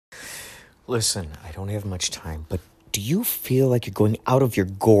Listen, I don't have much time, but do you feel like you're going out of your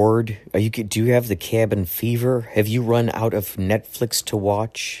gourd? Do you have the cabin fever? Have you run out of Netflix to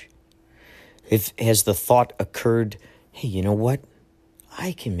watch? Has the thought occurred, hey, you know what?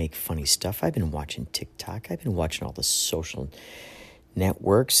 I can make funny stuff. I've been watching TikTok. I've been watching all the social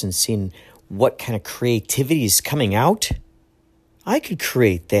networks and seeing what kind of creativity is coming out. I could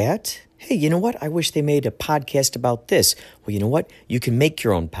create that. Hey, you know what? I wish they made a podcast about this. Well, you know what? You can make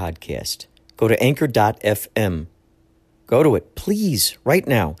your own podcast. Go to anchor.fm. Go to it, please, right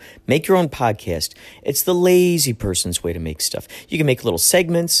now. Make your own podcast. It's the lazy person's way to make stuff. You can make little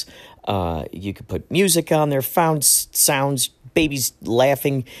segments. You can put music on there, found sounds, babies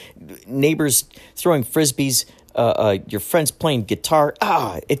laughing, neighbors throwing frisbees, your friends playing guitar.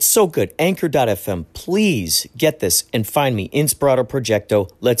 It's so good. Anchor.fm. Please get this and find me. Inspirato Projecto.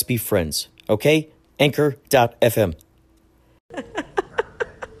 Let's be friends. Okay? Anchor.fm.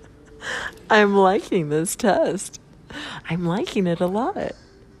 I'm liking this test. I'm liking it a lot.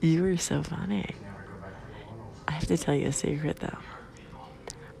 You are so funny. I have to tell you a secret, though.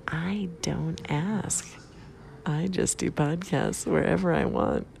 I don't ask. I just do podcasts wherever I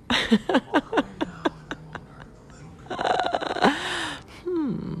want.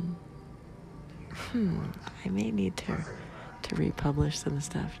 I may need to republish some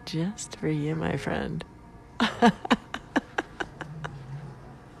stuff just for you, my friend.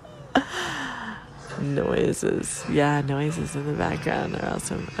 Noises. Yeah, noises in the background are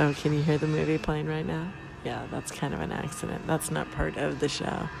awesome. Oh, can you hear the movie playing right now? Yeah, that's kind of an accident. That's not part of the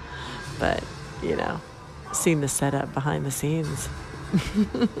show. But, seeing the setup behind the scenes.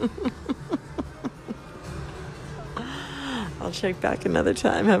 I'll check back another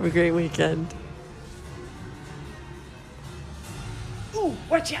time. Have a great weekend. Ooh,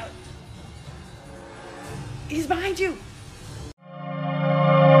 watch out! He's behind you!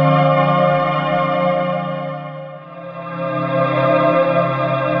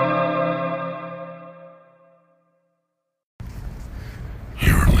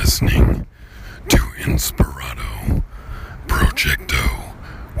 You're listening to Inspirato Projecto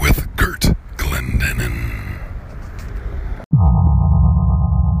with Gert Glendenin.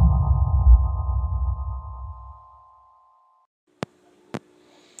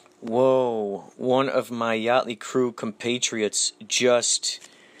 Whoa, one of my Yachtly Crew compatriots just...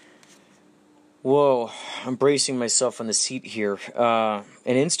 Whoa, I'm bracing myself on the seat here. An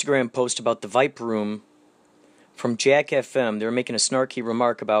Instagram post about the Viper Room from Jack FM. They were making a snarky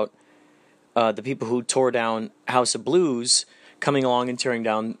remark about the people who tore down House of Blues coming along and tearing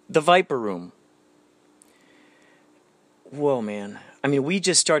down the Viper Room. Whoa, man. I mean, we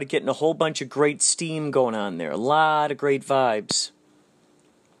just started getting a whole bunch of great steam going on there. A lot of great vibes.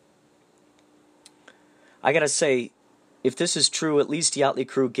 I gotta say, if this is true, at least Yachtly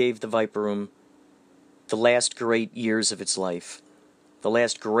Crew gave the Viper Room the last great years of its life. The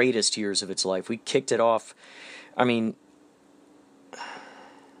last greatest years of its life. We kicked it off. I mean,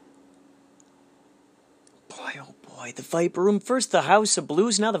 boy, oh boy, the Viper Room. First the House of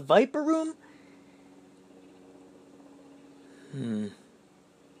Blues, now the Viper Room?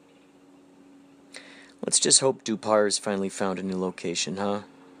 Let's just hope Dupar's finally found a new location, huh?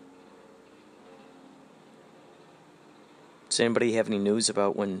 Does anybody have any news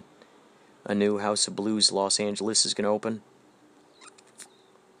about when a new House of Blues Los Angeles is going to open?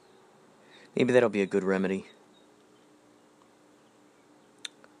 Maybe that'll be a good remedy.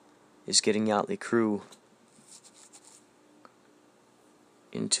 Is getting Yachtly Crew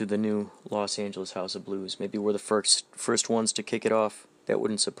into the new Los Angeles House of Blues. Maybe we're the first ones to kick it off. That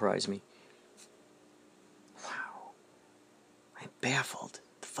wouldn't surprise me. Wow. I'm baffled.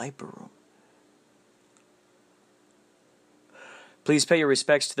 The Viper Room. Please pay your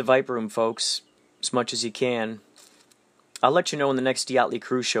respects to the Viper Room, folks, as much as you can. I'll let you know when the next Yachtly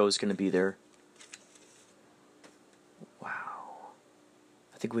Crew show is going to be there. Wow.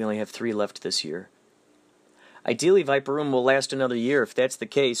 I think we only have 3 left this year. Ideally, Viper Room will last another year. If that's the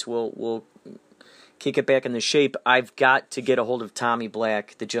case, we'll kick it back into shape. I've got to get a hold of Tommy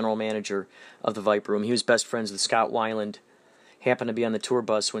Black, the general manager of the Viper Room. He was best friends with Scott Weiland. Happened to be on the tour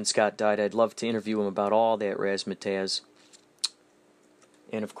bus when Scott died. I'd love to interview him about all that razzmatazz.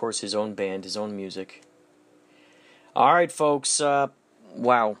 And, of course, his own band, his own music. All right, folks.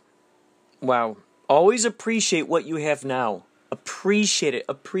 Wow. Always appreciate what you have now. Appreciate it.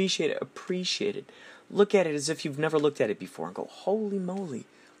 Look at it as if you've never looked at it before and go, holy moly,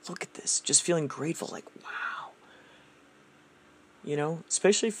 look at this. Just feeling grateful, like, wow.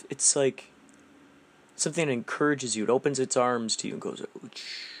 Especially if it's like something that encourages you. It opens its arms to you and goes, oh,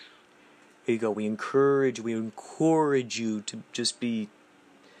 here you go. We encourage you to just be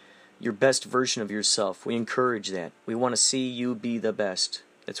your best version of yourself. We encourage that. We want to see you be the best.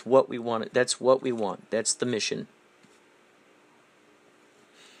 That's what we want. That's what we want. That's the mission.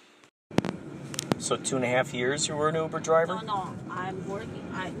 So 2.5 years you were an Uber driver? No, I'm working.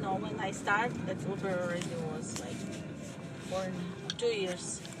 When I started, that Uber already was like for 2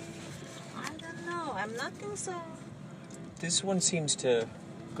 years. I don't know. I'm not think so. This one seems to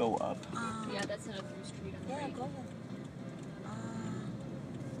go up. Yeah, that's not a through street. Yeah, go ahead.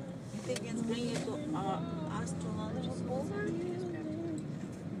 You think it's bring you to astronomical school?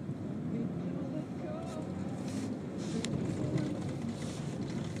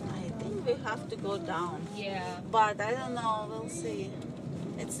 I think we have to go down. Yeah. But I don't know. We'll see.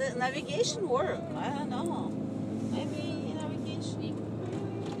 It's a navigation work. I don't know. Maybe navigation.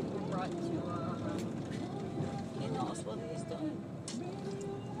 We're brought to, He knows what he's doing.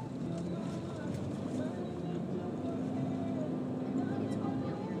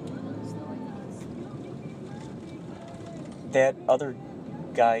 That other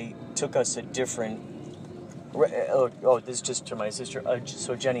guy took us a different. This is just to my sister.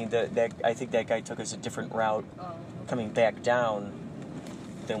 So Jenny, I think that guy took us a different route, coming back down,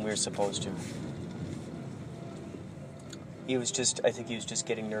 than we were supposed to. I think he was just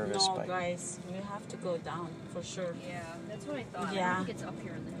getting nervous. No, guys, we have to go down for sure. yeah, that's what I thought. Yeah. I don't think it's up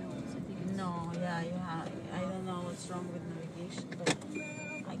here in the hills. I think it's... No, yeah, you have. I don't know what's wrong with navigation, but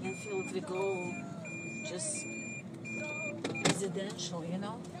I can feel if we go just residential, you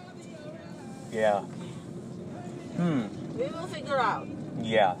know. Yeah. We will figure out.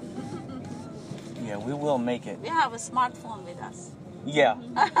 Yeah. Yeah, we will make it. We have a smartphone with us. Yeah.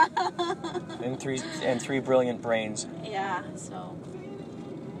 and three brilliant brains. Yeah, so.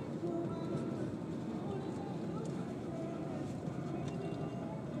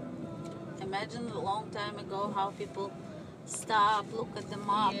 Imagine a long time ago how people stop, look at the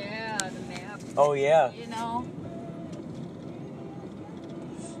map, Yeah, the map. Oh yeah. you know.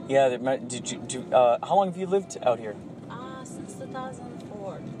 Yeah. How long have you lived out here? Since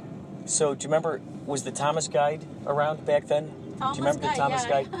 2004. So do you remember? Was the Thomas Guide around back then? Thomas Do you remember Guide, the Thomas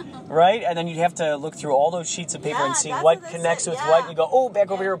yeah. Guide? Right? And then you'd have to look through all those sheets of paper Yeah, and see that's what what they connects said, with yeah. what. And you go, oh,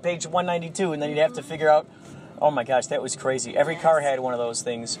 back over Yeah. here, page 192. And then you'd have to figure out, oh my gosh, that was crazy. Every Yes. car had one of those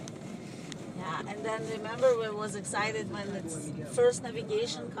things. Yeah, and then remember we was excited when its first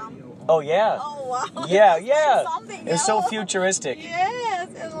navigation come. Oh, yeah. Oh wow! Yeah, It's yeah. something It's so else. futuristic. Yes,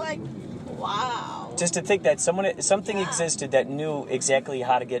 it's like wow. Just to think that something Yeah. existed that knew exactly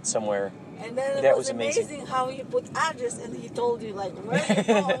how to get somewhere. And then it That was was amazing. amazing how he put address and he told you like where you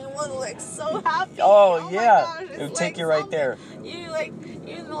go. He was like so happy. Oh, my yeah. gosh, it's It would like take you right something- there.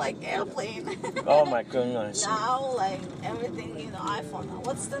 You like airplane. Oh my goodness. Now like everything iPhone.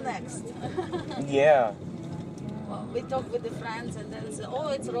 What's the next? Yeah. Well, we talk with the friends and then say, oh,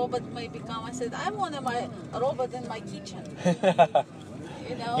 it's robot may become. I said, I want a robot in my kitchen.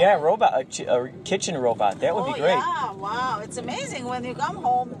 You know? Yeah, a kitchen robot. That would be great. Yeah, wow. It's amazing when you come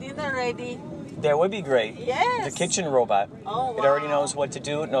home, dinner ready. That would be great. Yes. The kitchen robot. Oh, It already wow. knows what to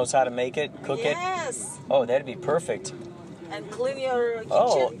do. It knows how to make it, cook it. Yes. Oh, that'd be perfect. And clean your kitchen.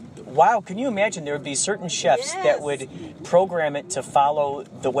 Oh, wow. Can you imagine? There would be certain chefs that Yes. would program it to follow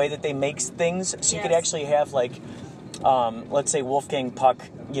the way that they make things. So you could Yes. actually have, like, let's say Wolfgang Puck,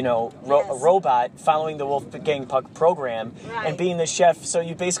 a Yes. robot following the Wolfgang Puck program Right. and being the chef. So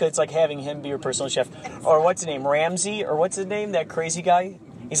you basically, it's like having him be your personal chef. Or what's his name? Ramsey? Or what's his name? That crazy guy?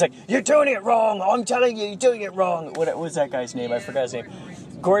 He's like, you're doing it wrong. I'm telling you, you're doing it wrong. What was that guy's name? I forgot his name.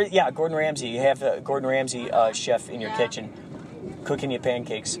 Gordon Ramsay. You have a Gordon Ramsay chef in your Yeah. kitchen cooking you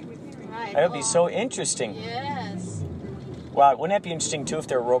pancakes. Right. That would be Oh, so interesting. Yes. Wow, wouldn't that be interesting too if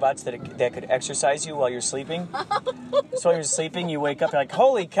there were robots that could exercise you while you're sleeping? So while you're sleeping, you wake up, you're like,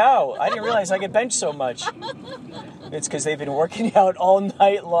 holy cow, I didn't realize I could bench so much. It's because they've been working out all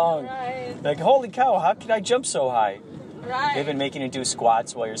night long. Right. Like, holy cow, how can I jump so high? Right. They've been making you do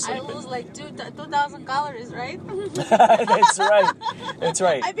squats while you're I sleeping. lose like 2,000 calories, right? That's right. That's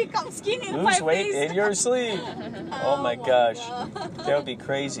right. I become skinny in Lose 5 weight days. in your sleep. Oh my gosh. God. That would be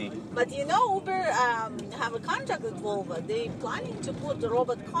crazy. But Uber have a contract with Volvo. They planning to put the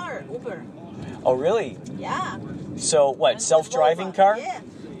robot car, Uber. Oh, really? Yeah. So what, And self-driving Volvo. car? Yeah.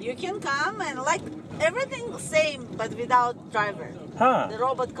 You can come and like everything same, but without driver. Huh. The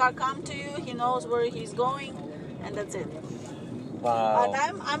robot car come to you. He knows where he's going, and that's it. Wow. But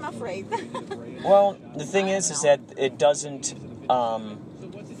I'm afraid. Well, the thing is that it doesn't.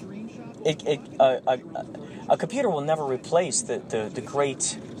 A computer will never replace the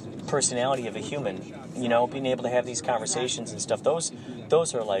great personality of a human. Being able to have these conversations and stuff. Those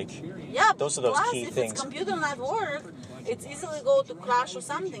are like. Yeah. Those are those plus, key if things. If computer not work, it's easily go to crash or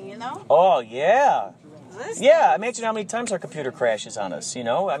something, you know? Oh, yeah. This Yeah, imagine how many times our computer crashes on us, you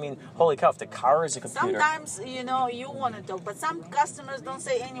know? I mean, holy cow, if the car is a computer. Sometimes, you know, you want to talk, but some customers don't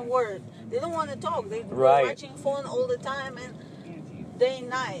say any word. They don't want to talk. They're Right. watching phone all the time and day and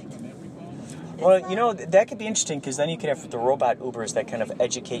night. Well, you know, that could be interesting because then you could have the robot Ubers that kind of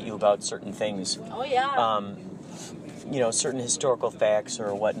educate you about certain things. Oh, yeah. You know, certain historical facts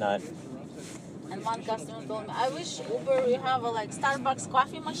or whatnot. And one customer told me, I wish Uber we have a like Starbucks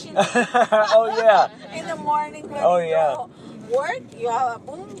coffee machine Oh, yeah. in the morning when Oh, you yeah. go work. You have a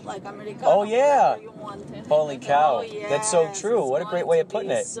boom like Americano. Oh, yeah. whatever you want. Holy cow. Oh, yes. That's so true. What a It's great going way to of putting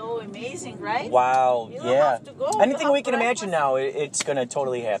be it. So amazing, right? Wow, You don't yeah. have to go. Anything You we have can imagine breakfast. now, it's going to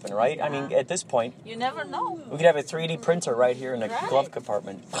totally happen, right? I mean, at this point, You never know. we could have a 3D printer right here in the Right. glove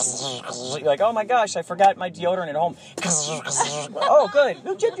compartment. You're like, oh my gosh, I forgot my deodorant at home. Oh, good.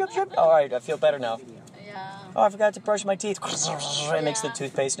 Chip, chip, chip. All right, I feel better now. Yeah. Oh, I forgot to brush my teeth. It makes the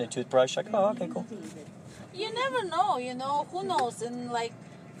toothpaste and a toothbrush. Like, oh, okay, cool. You never know, you know, who knows? And like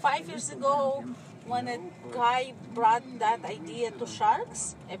 5 years ago, when a guy brought that idea to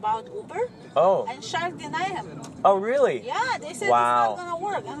Sharks about Uber, Oh, and Shark denied him. oh, really? Yeah, they said Wow. it's not gonna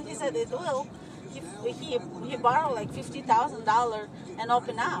work, and he said it will. He borrowed like $50,000 and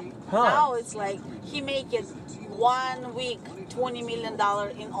opened up. Huh. Now it's like he make it 1 week $20 million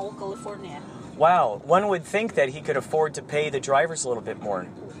in all California. Wow. One would think that he could afford to pay the drivers a little bit more,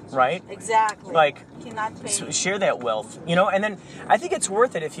 right? Exactly. Like, cannot pay. share that wealth, you know, and then I think it's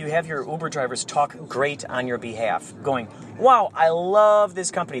worth it if you have your Uber drivers talk great on your behalf, going, wow, I love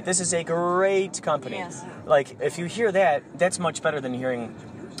this company. This is a great company. Yes. Like, if you hear that, that's much better than hearing,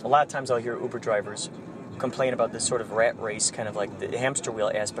 a lot of times I'll hear Uber drivers complain about this sort of rat race, kind of like the hamster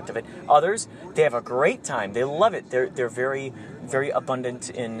wheel aspect of it. Others, they have a great time. They love it. They're very, very abundant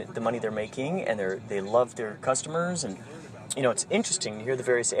in the money they're making, and they love their customers. And you know, it's interesting to hear the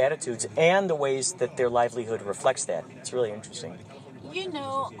various attitudes and the ways that their livelihood reflects that. It's really interesting. You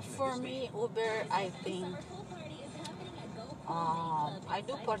know, for me, Uber, I think I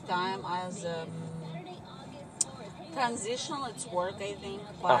do part time as transitional. It's work, I think,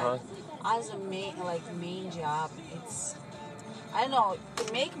 but Uh-huh. as a main job, it's I don't know,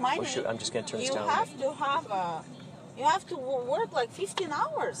 to make money. Oh, shoot, I'm just gonna turn this you down. You have to work like 15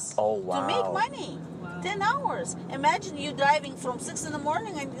 hours. Oh, To wow. make money. 10 hours. Imagine you driving from 6 in the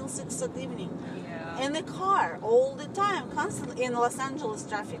morning until 6 at evening. Yeah. In the car all the time, constantly in Los Angeles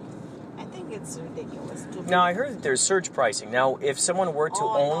traffic. I think it's ridiculous. Now, I heard that there's surge pricing. Now, if someone were to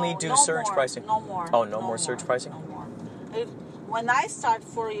only do surge pricing... No more. Oh, no more surge pricing? No more. When I started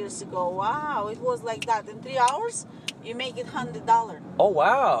 4 years ago, wow, it was like that. In 3 hours, you make it $100. Oh,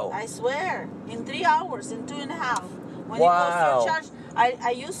 wow. I swear. In 3 hours, in 2.5. When Wow. it was surcharge,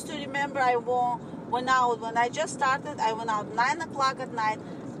 I used to remember went out, when I just started, I went out 9 o'clock at night,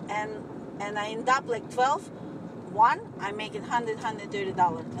 and I end up like 12. I make it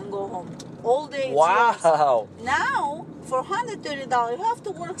 $130 and go home. All day it's yours. Wow. Now, for $130, you have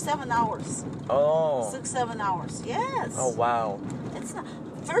to work 7 hours. Oh. 6-7 hours. Yes. Oh, wow. It's not.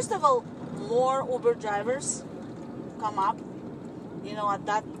 First of all, more Uber drivers come up. You know,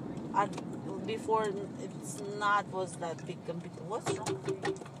 before it's not was that big computer. What's wrong?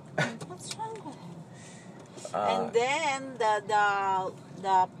 What's wrong with him? And then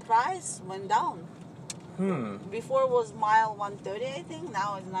the price went down. Before was mile 130, I think.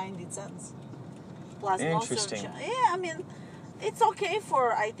 Now it's 90 cents. Plus no Interesting. surcharge. Yeah, I mean, it's okay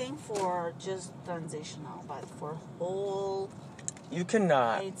for just transitional, but for whole. You can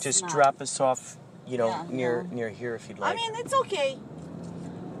It's just not. drop us off, you know, Yeah, near here if you'd like. I mean, it's okay.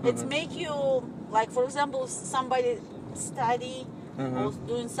 It's make you, like, for example, somebody study or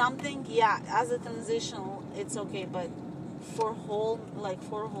doing something, as a transitional, it's okay, but for whole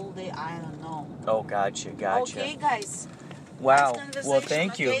day, I don't know. Oh, gotcha. Okay, guys. Wow. Nice Well, conversation,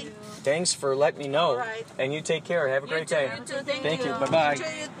 thank you. okay? Thanks for letting me know. All right. And you take care. Have a great day. You too. Thank you. Bye-bye. Enjoy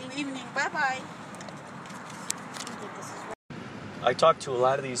your evening. Bye-bye. I talk to a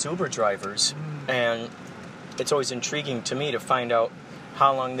lot of these Uber drivers, and it's always intriguing to me to find out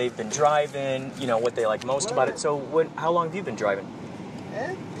how long they've been driving, you know, what they like most about it. So how long have you been driving?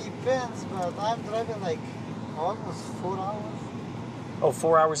 It depends, but I'm driving like almost 4 hours. Oh,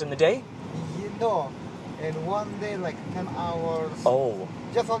 4 hours in the day? You know, in one day like 10 hours. Oh.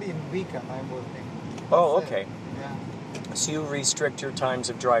 Just only in weekend I'm working. Oh, That's it. okay. Yeah. So you restrict your times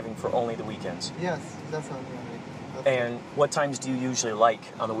of driving for only the weekends. Yes, that's only. That's And what times do you usually like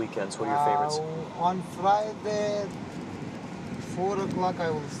on the weekends? What are your favorites? On Friday, 4 o'clock I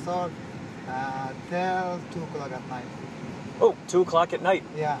will start till 2 o'clock at night. Oh, 2 o'clock at night.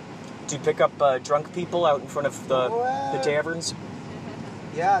 Yeah. Do you pick up drunk people out in front of the taverns?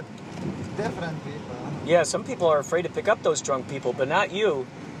 Yeah, different people. Yeah, some people are afraid to pick up those drunk people, but not you.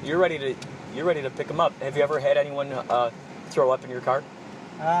 You're ready to pick them up. Have you ever had anyone throw up in your car?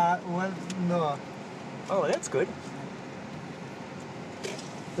 Well, no. Oh, that's good.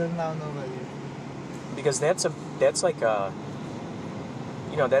 Till now, nobody. Because that's like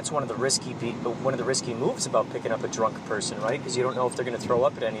that's one of the risky moves about picking up a drunk person, right? Because you don't know if they're going to throw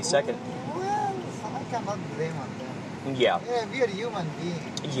up at any second. Well, I cannot blame on them. Yeah. Yeah, we are human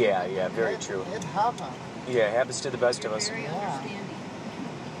beings. Yeah, very true. It happens. Yeah, it happens to the best of us. Very Yeah. understanding.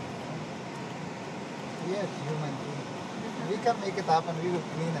 We are human beings. We can make it happen. We will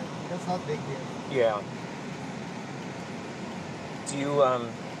clean it. That's not big deal. Yeah. Do you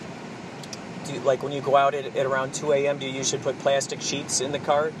like when you go out at around 2 a.m., do you usually put plastic sheets in the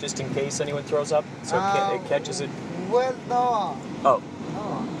car just in case anyone throws up so it catches it? Well, no. Oh.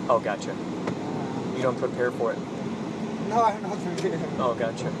 No. Oh, gotcha. You don't prepare for it? No, I'm not prepared. Oh,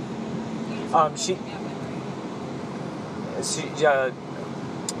 gotcha.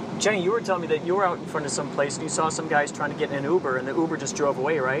 Jenny, you were telling me that you were out in front of some place and you saw some guys trying to get in an Uber and the Uber just drove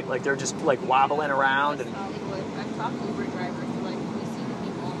away, right? Like they're just like wobbling around West and. Hollywood. I've talked to Uber drivers who like we see the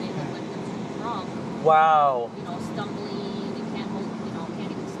people and they look like they're drunk. Wow. Stumbling, they can't hold,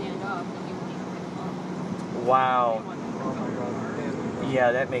 can't even stand up, and we won't even pick them up. Wow. Oh my God. Yeah,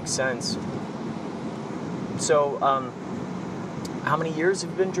 that makes sense. So, how many years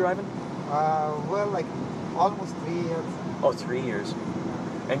have you been driving? Well, like almost 3 years. Oh, 3 years.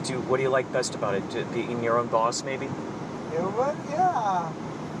 And what do you like best about it? Being your own boss, maybe? Yeah, well, yeah.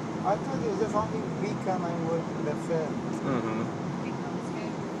 I told you, just only weekend I work. That's it. Mm-hmm.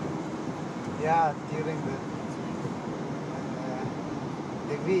 Yeah, during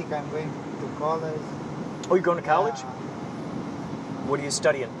the week I'm going to college. Oh, you're going to college? Yeah. What are you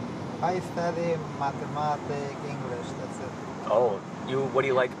studying? I study mathematics, English. That's it. Oh, what do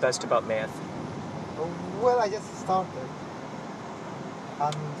you like best about math? Well, I just started.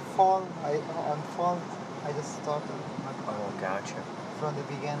 On fall, I just started Oh, gotcha. from the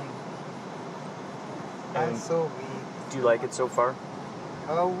beginning. And I'm so weak. do you like it so far?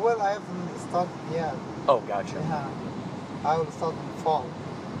 Well, I haven't started yet. Oh, gotcha. Yeah, I will start in fall.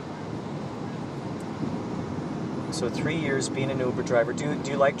 So 3 years being an Uber driver. Do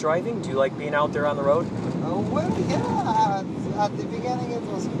you like driving? Do you like being out there on the road? Well, yeah. At the beginning it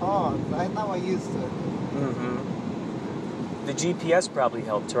was hard. Right now I used to it. Mm-hmm. The GPS probably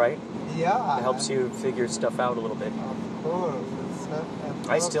helped, right? Yeah. It helps you figure stuff out a little bit. Of course.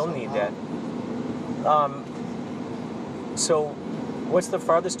 I still need that. So, what's the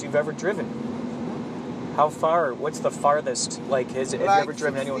farthest you've ever driven? How far? What's the farthest? Like, have you ever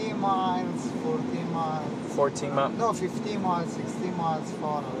driven 60 anyone? miles, 14 miles. 14 miles? No, 15 miles, 60 miles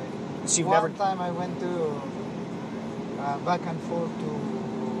far away. So you've One never. time I went to back and forth to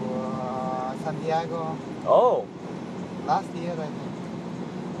San Diego. Oh, Last year, I think.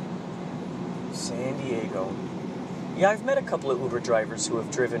 San Diego. Yeah, I've met a couple of Uber drivers who have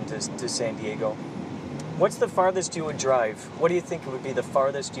driven to San Diego. What's the farthest you would drive? What do you think would be the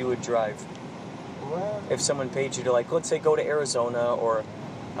farthest you would drive? Well, If someone paid you to, like, let's say go to Arizona or...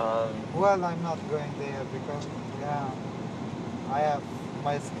 well, I'm not going there because, yeah, I have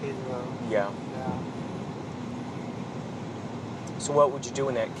my schedule. yeah. Yeah. So what would you do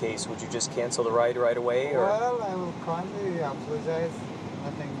in that case? Would you just cancel the ride right away? Or? Well, I will kindly apologize.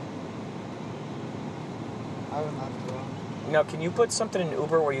 Nothing. I will not go. Now, can you put something in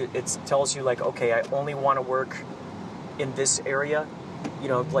Uber where it tells you, like, okay, I only want to work in this area? You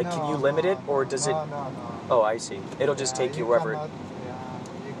know, like, can you limit it? Or does it... No. Oh, I see. It'll just take you wherever... Cannot,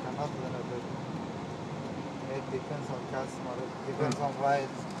 you cannot limit it. It depends on customer. It depends on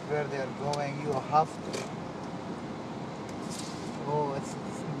where they are going. You have to. Oh,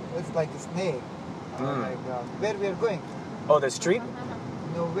 it's like a snake. Oh my God. Where we are going? Oh, the street?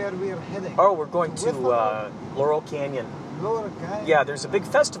 No, where we are heading? Oh, we're going to Whistler. Laurel Canyon. Lower Canyon. Yeah, there's a big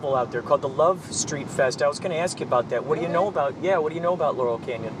festival out there called the Love Street Fest. I was going to ask you about that. What do you know about... Yeah, what do you know about Laurel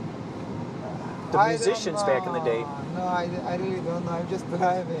Canyon? The I musicians don't back in the day. No, I really don't know. I'm just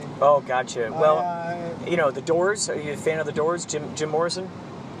driving. Oh, gotcha. Well, I- you know, The Doors. Are you a fan of The Doors? Jim Morrison?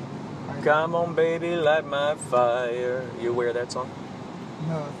 Come on, baby, light my fire. You aware of that song?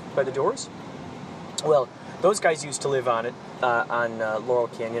 No. By The Doors? Well, those guys used to live on it, on Laurel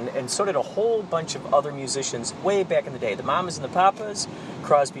Canyon, and so did a whole bunch of other musicians way back in the day. The Mamas and the Papas,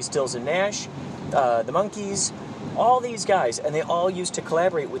 Crosby, Stills and Nash, the Monkees, all these guys, and they all used to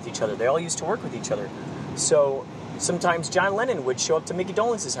collaborate with each other. They all used to work with each other. So sometimes John Lennon would show up to Mickey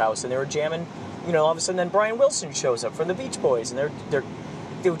Dolenz' house, and they were jamming, you know, all of a sudden then Brian Wilson shows up from the Beach Boys, and they're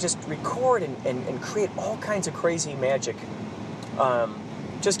they would just record and create all kinds of crazy magic.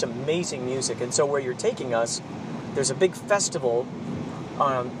 Just amazing music. And so where you're taking us, there's a big festival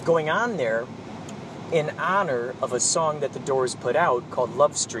going on there in honor of a song that the Doors put out called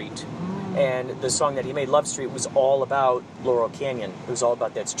Love Street. And the song that he made, Love Street, was all about Laurel Canyon. It was all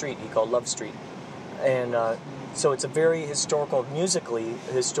about that street he called Love Street. And so it's a very musically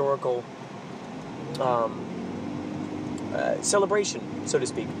historical celebration, so to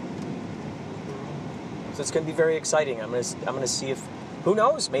speak. So it's going to be very exciting. I'm going to see if, who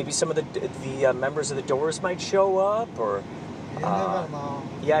knows, maybe some of the members of the Doors might show up, or You never know.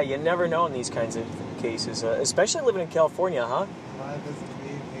 yeah, you never know in these kinds of cases, especially living in California, huh? Life is crazy.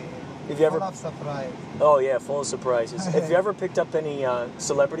 Have you ever? Full of surprise. Oh yeah, full of surprises. Have you ever picked up any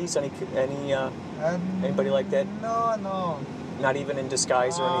celebrities, anybody like that? No. Not even in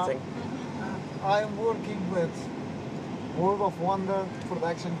disguise or anything? I'm working with World of Wonder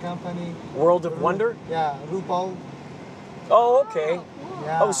production company. World of Wonder? Yeah, RuPaul. Oh, okay.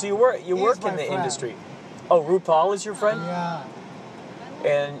 Yeah. Oh, so you work He's in my the friend. industry. Oh, RuPaul is your friend? Yeah,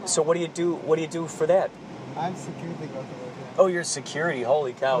 And so what do you do? What do you do for that? I'm security guard over there. Oh, you're security.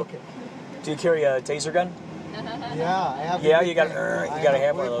 Holy cow! Okay. Do you carry a taser gun? Yeah, I have. Yeah, everything. you gotta I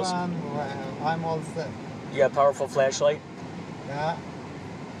have one of those. weapon, I'm all set. You got a powerful flashlight? Yeah,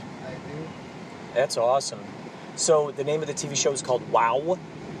 I do. That's awesome. So the name of the TV show is called Wow,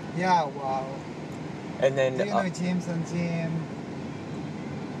 Yeah, wow. and then Do you know James and Jim?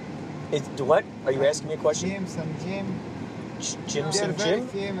 what? Are you asking me a question? James and Jim. James They're and very Jim?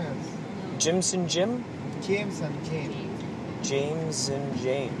 famous. Jims and Jim? James and Jim. James and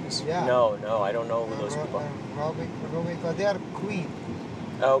James. Yeah. No, I don't know who those people are. Robica, they are queen.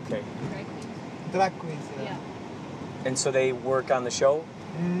 Okay. Drag queens, yeah. Yeah. And so they work on the show?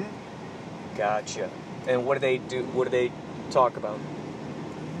 Mm-hmm. Gotcha. And what do they do? What do they talk about?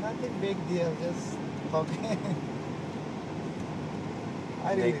 Nothing big deal, just talking.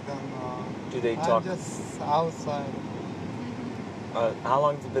 I really don't know. Do they talk? I'm just outside. How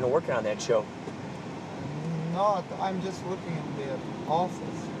long have you been working on that show? Not, I'm just working in the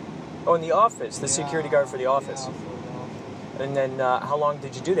office. Oh, in the office, the Yeah, security guard for the office. Yeah, for the office. And then how long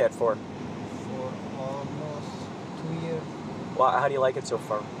did you do that for? For almost 2 years. Well, how do you like it so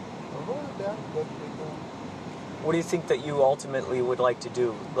far? Oh, they're good people. What do you think that you ultimately would like to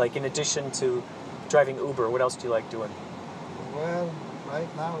do? Like, in addition to driving Uber, what else do you like doing? Well,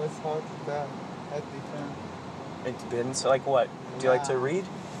 right now it's hard to tell. It depends. It depends. Like what? Do you like to Yeah. read?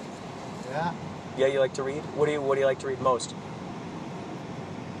 Yeah. Yeah, you like to read. What do you like to read most?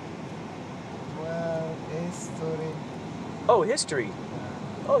 Well, history. Oh, history.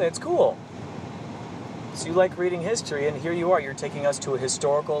 Oh, that's cool. So you like reading history, and here you are. You're taking us to a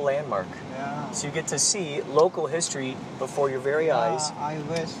historical landmark. Yeah. So you get to see local history before your very eyes. I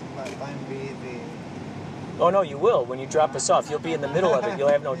wish that I'm busy. Oh no, you will. When you drop us off, you'll be in the middle of it. You'll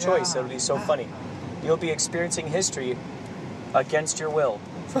have no choice. Yeah. It'll be so funny. You'll be experiencing history against your will.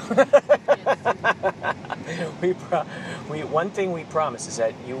 One thing we promise is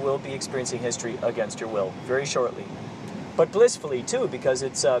that you will be experiencing history against your will very shortly, but blissfully too, because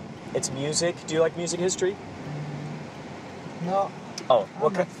it's music. Do you like music history? No. Oh,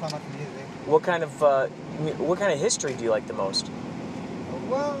 I'm not fan of music. what kind of history do you like the most?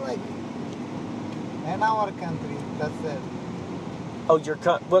 Well, like in our country, that's it. Oh,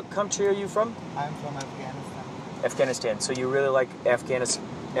 what country are you from? I'm from Afghanistan. Afghanistan. So you really like Afghanistan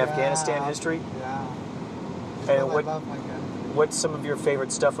Yeah, history? Yeah. And I what love my country. what's some of your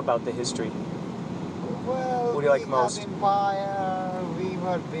favorite stuff about the history? Well, What do you like we most? had empire, we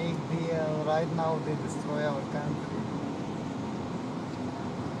were big deal. Right now they destroy our country.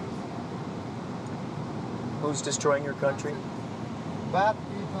 Who's destroying your country? Bad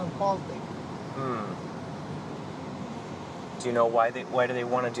people, politics. Do you know why do they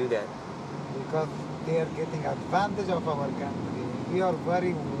want to do that? Because they are getting advantage of our country. We are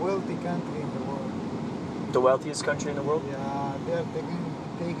very wealthy country in the world. The wealthiest country in the world? Yeah, they are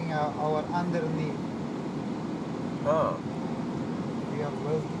taking our underneath. Oh. We are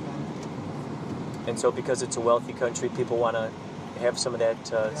wealthy country. And so because it's a wealthy country, people want to have some of that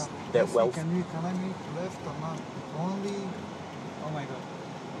Yeah. that Yes, wealth. Can I make left or not? Only. Oh my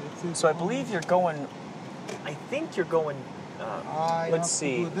God. So I believe you're going. I think you're going. Let's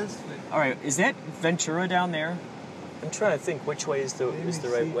see. Go this way. All right, is that Ventura down there? I'm trying to think which way is the Let me right see.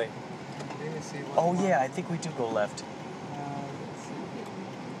 way. Let me see what Oh one- yeah, I think we do go left. let's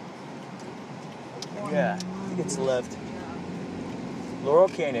see. Yeah, I think it's left. Laurel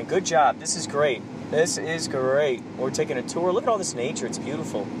Canyon, good job. This is great. This is great. We're taking a tour. Look at all this nature. It's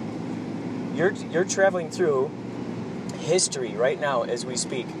beautiful. You're traveling through history right now as we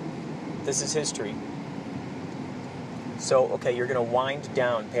speak. This is history. So, okay, you're going to wind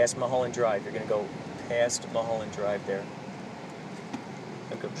down past Mulholland Drive. You're going to go past Mulholland Drive there.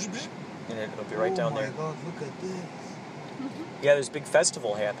 And it'll be right down there. Oh my God, look at this. Yeah, there's a big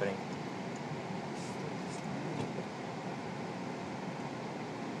festival happening.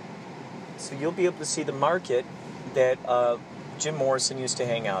 So you'll be able to see the market that Jim Morrison used to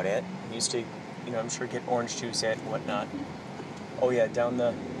hang out at. He used to, I'm sure get orange juice at and whatnot. Oh yeah, down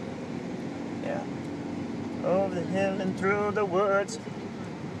the, over the hill and through the woods.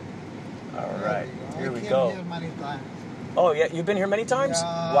 All right, here we go. I came here many times. Oh yeah, you've been here many times?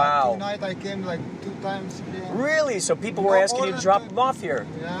 Yeah, Wow. Tonight I came like 2 times here. Really? So people were No, asking you to more drop than them off here?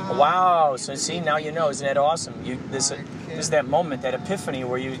 Yeah. Wow. So see, now you know. Isn't that awesome? This is that moment, that epiphany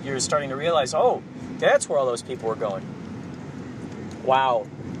where you're starting to realize, oh, that's where all those people were going. Wow.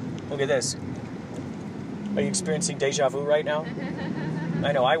 Look at this. Are you experiencing deja vu right now?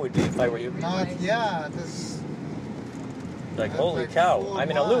 I know I would be if I were you. No, this. Like, that's holy like cow, 4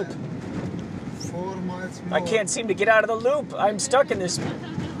 I'm in a loop. 4 miles more. I can't seem to get out of the loop. I'm stuck in this.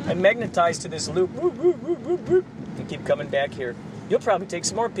 I'm magnetized to this loop. Whoop, whoop, whoop, whoop, whoop. And keep coming back here. You'll probably take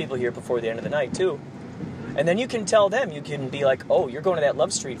some more people here before the end of the night, too. And then you can tell them, you can be like, oh, you're going to that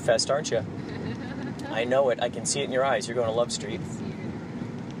Love Street Fest, aren't you? I know it. I can see it in your eyes. You're going to Love Street.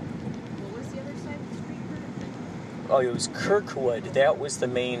 What was the other side of the street? Oh, it was Kirkwood. That was the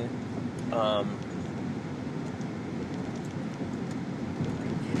main...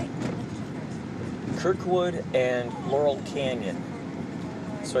 Kirkwood and Laurel Canyon.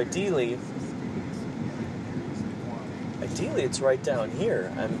 So ideally it's right down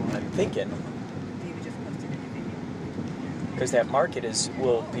here. I'm thinking, because that market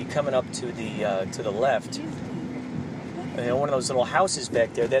will be coming up to the left. And one of those little houses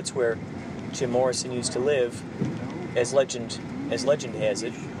back there. That's where Jim Morrison used to live, as legend has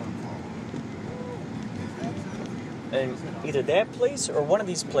it. And either that place or one of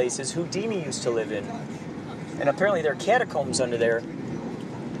these places Houdini used to live in. And apparently there are catacombs under there.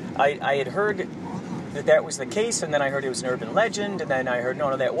 I had heard that was the case, and then I heard it was an urban legend, and then I heard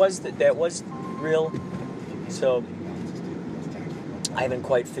no, that was real. So I haven't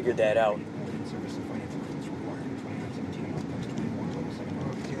quite figured that out.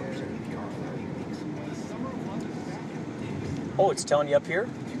 Oh, it's telling you up here?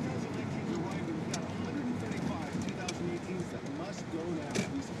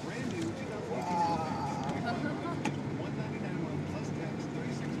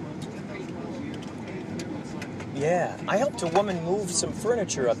 Yeah, I helped a woman move some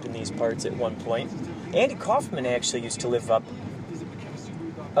furniture up in these parts at one point. Andy Kaufman actually used to live up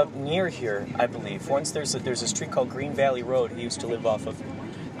near here, I believe. Once there's a street called Green Valley Road he used to live off of.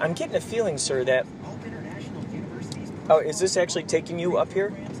 I'm getting a feeling, sir, that... Oh, is this actually taking you up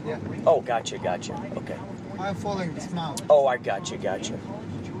here? Yeah. Oh, gotcha. Okay. I'm following this mountain. Oh, I gotcha. I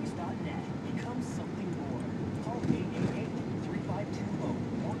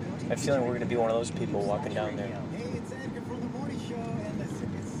have a feeling we're going to be one of those people walking down there. Hey, it's Edgar from the Morning Show, and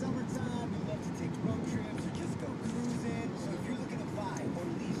listen, it's summertime. We love to take road trips or just go cruising. So if you're looking to buy or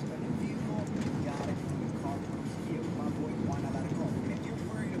lease a new vehicle, you gotta come to Car Pros Kia with my boy Juan Alarcon. And if you're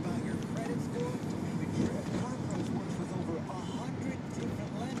worried about your credit score, don't even trip. Car Pros works with over 100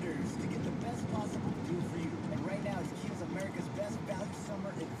 different lenders to get the best possible deal for you. And right now, it's Kia's America's Best Value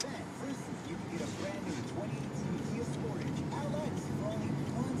Summer event. For instance, you can get a brand new 2018 Kia Sportage LX for only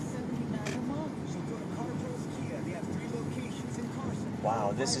 $179 a month. So go to Car Pros Kia. They have 3 locations in Carson.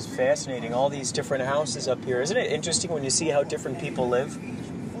 Wow, this is fascinating. All these different houses up here. Isn't it interesting when you see how different people live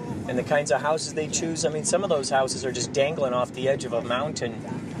and the kinds of houses they choose? I mean, some of those houses are just dangling off the edge of a mountain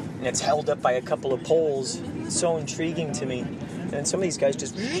and it's held up by a couple of poles. It's so intriguing to me. And some of these guys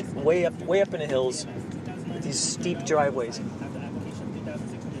just way up in the hills with these steep driveways.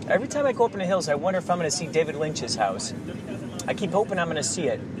 Every time I go up in the hills, I wonder if I'm going to see David Lynch's house. I keep hoping I'm going to see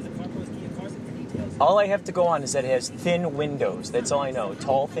it. All I have to go on is that it has thin windows. That's all I know.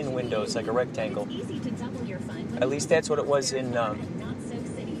 Tall, thin windows, like a rectangle. At least that's what it was in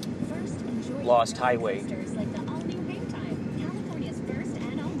Lost Highway.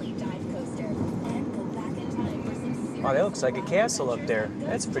 Wow, that looks like a castle up there.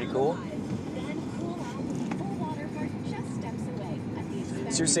 That's pretty cool.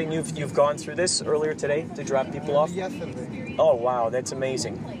 So you're saying you've gone through this earlier today to drop people off? Yesterday. Oh, wow, that's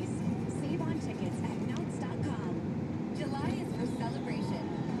amazing. Save on tickets at Knott's.com. July is for celebration,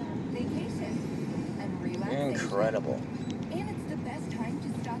 vacation, and relaxation. Incredible. And it's the best time to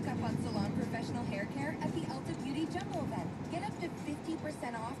stock up on salon professional hair care at the Ulta Beauty Jumbo event. Get up to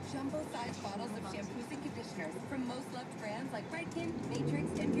 50% off jumbo-sized bottles of shampoos and conditioners conditioners from most loved brands like Redken,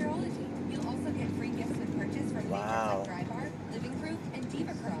 Matrix, and Pureology. You'll also get free gifts with purchase from Wow. Matrix like Drybar, Living Proof, and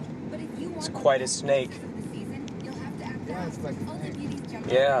Diva Pro. But if you want It's quite a snake. of the season, you'll have to act Yeah, it's like a Ulta snake. Beauty's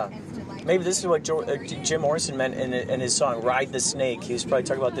Jump Yeah. ends July Maybe this is what 28th. Jim Morrison meant in his song "Ride the Snake." He was probably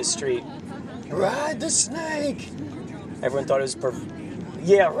talking about this street. Ride the snake. Everyone thought it was perfect.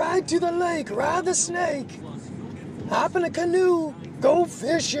 Yeah, ride to the lake, ride the snake. Hop in a canoe, go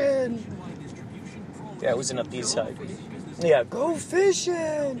fishing. Yeah, it was in a B-side. Yeah, go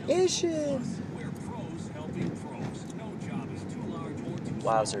fishing, ishing.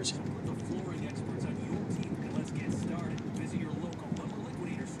 Wowzers.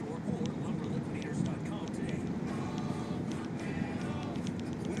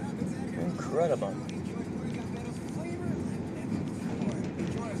 Incredible.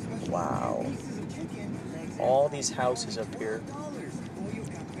 Wow. All these houses up here.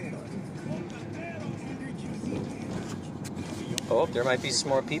 Oh, there might be some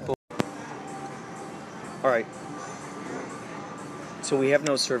more people. All right. So we have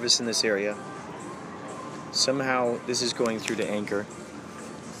no service in this area. Somehow this is going through to Anchor.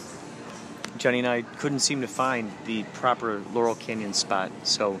 Jenny and I couldn't seem to find the proper Laurel Canyon spot,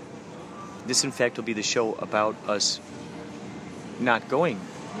 so this in fact will be the show about us not going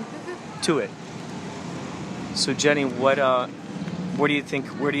to it. So Jenny, where do you think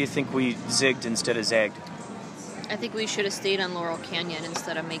we zigged instead of zagged? I think we should have stayed on Laurel Canyon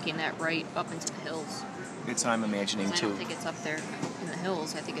instead of making that right up into the hills. It's I'm imagining 'Cause I too. don't think it's up there in the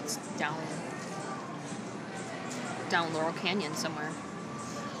hills. I think it's down Laurel Canyon somewhere.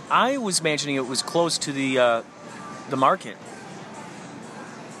 I was imagining it was close to the market.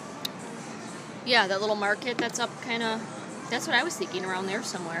 Yeah, that little market that's up kind of. That's what I was thinking, around there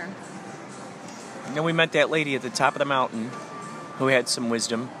somewhere. And then we met that lady at the top of the mountain who had some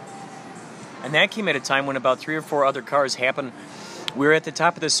wisdom. And that came at a time when about 3 or 4 other cars happened. We were at the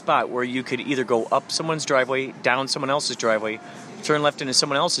top of this spot where you could either go up someone's driveway, down someone else's driveway, turn left into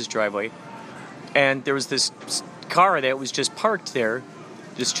someone else's driveway. And there was this car that was just parked there,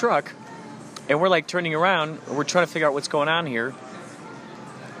 this truck. And we're like turning around, and we're trying to figure out what's going on here.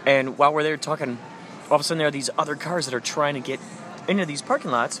 And while we're there talking, all of a sudden there are these other cars that are trying to get into these parking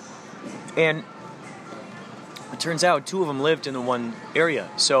lots. And it turns out 2 of them lived in the one area.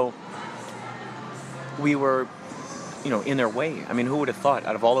 So we were, in their way. I mean, who would have thought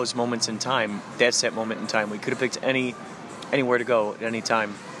out of all those moments in time, that's that moment in time. We could have picked anywhere to go at any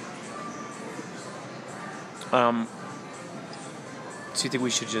time. So you think we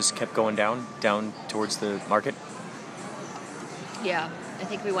should just kept going down towards the market? Yeah, I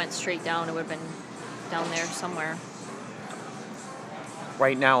think we went straight down. It would have been down there somewhere.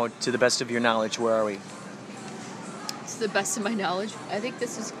 Right now, to the best of your knowledge, where are we? To the best of my knowledge, I think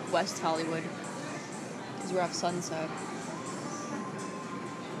this is West Hollywood. Because we're off Sunset.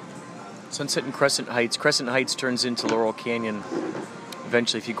 Sunset and Crescent Heights. Crescent Heights turns into Laurel Canyon.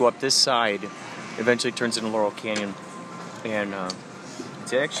 Eventually, if you go up this side, eventually turns into Laurel Canyon. And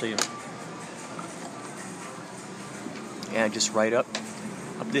it's actually, just right up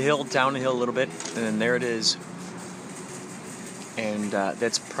the hill, down the hill a little bit, and then there it is. And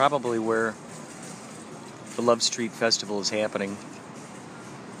that's probably where the Love Street Festival is happening.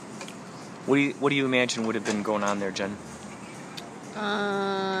 What do you imagine would have been going on there, Jen?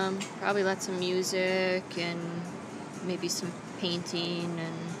 Probably lots of music and maybe some painting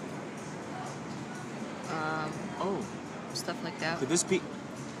and stuff like that. Could this be?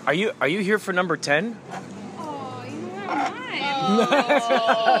 Are you here for number 10? Oh, you know I'm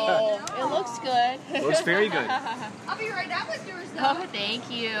Oh, it looks good. Looks very good. I'll be right out with yours though. Oh,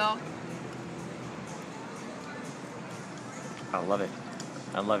 thank you. I love it.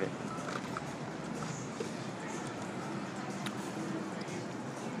 I love it.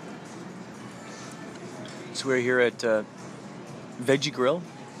 So we're here at Veggie Grill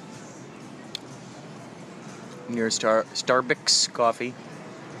near Starbucks Coffee.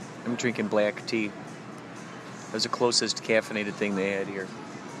 I'm drinking black tea. That was the closest caffeinated thing they had here.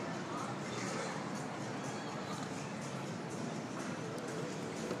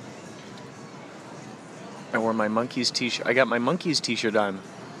 I wore my Monkeys t-shirt. I got my Monkeys t-shirt on.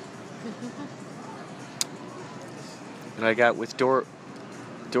 And I got with Dory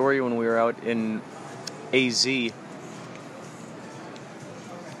when we were out in AZ. I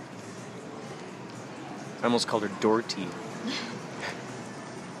almost called her Dorty.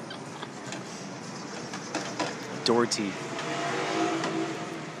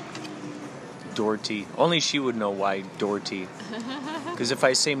 Dorty. Only she would know why Dorty. Because if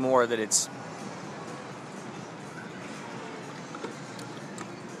I say more that it's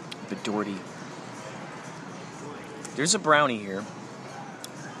the Dorty. There's a brownie here.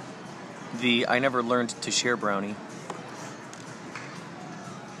 The I never learned to share brownie.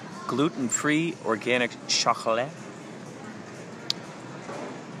 Gluten-free organic chocolate.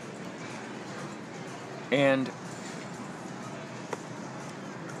 And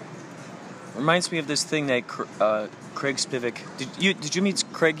reminds me of this thing that Craig Spivak. Did you meet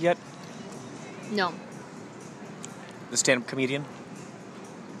Craig yet? No. The stand-up comedian?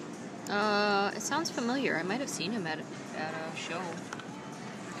 It sounds familiar. I might have seen him at a show.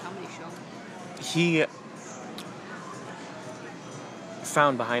 A comedy show. He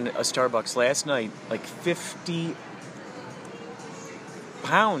found behind a Starbucks last night like 50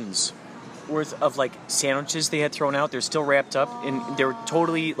 pounds worth of like sandwiches they had thrown out. They're still wrapped up and they were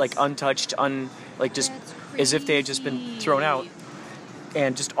totally like untouched, like just as if they had just been thrown out.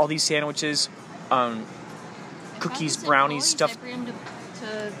 And just all these sandwiches, cookies, brownies, stuff. Bring them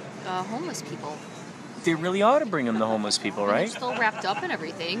to homeless people. They really ought to bring them to homeless people, And right? they're still wrapped up and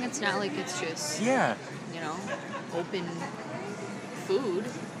everything. It's not like it's just open food.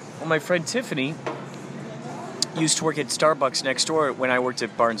 Well, my friend Tiffany used to work at Starbucks next door when I worked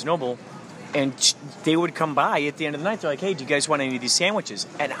at Barnes Noble, and they would come by at the end of the night. They're like, "Hey, do you guys want any of these sandwiches?"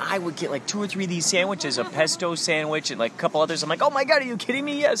 And I would get like 2 or 3 of these sandwiches, a pesto sandwich and like a couple others. I'm like, "Oh my God, are you kidding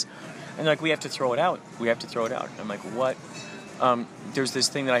me?" Yes. And they're like, "We have to throw it out. We have to throw it out." And I'm like, "What?" There's this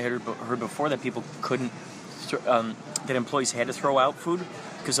thing that I heard before that people couldn't, that employees had to throw out food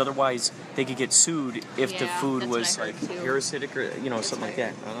because otherwise they could get sued if the food was like parasitic or something like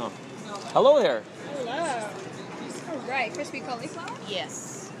that. I don't know. Hello there. Hello. All right, crispy cauliflower?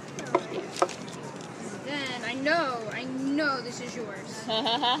 Yes. Then I know this is yours.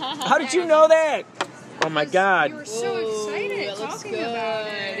 How did you know that? Oh my God. You were so excited talking about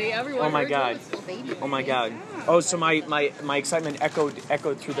it. Oh my God. Oh my God. Oh, so my excitement echoed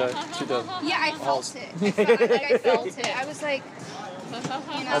through the Yeah, I halls. felt it. I felt it. I was like,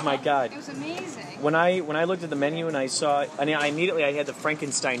 Oh my God. It was amazing. When I looked at the menu and I saw, and I immediately had the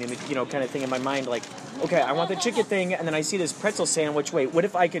Frankenstein kind of thing in my mind, like, okay, I want the chicken thing, and then I see this pretzel sandwich. Wait, what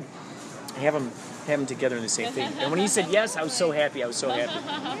if I could have them together in the same thing? And when he said yes, I was so happy. Yeah, absolutely.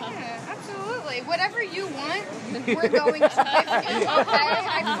 Whatever you want, we're going to give you. Okay?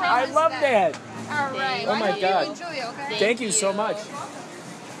 I promise. I love that. All right. Oh my I hope God. you enjoy, okay? Thank you so much.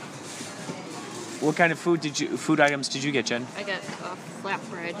 What kind of food items did you get, Jen? I got a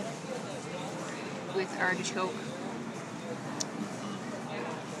flatbread with artichoke.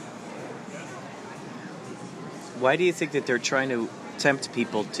 Why do you think that they're trying to tempt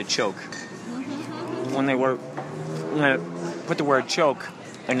people to choke when they put the word choke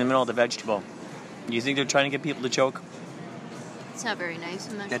in the middle of the vegetable? Do you think they're trying to get people to choke? It's not very nice.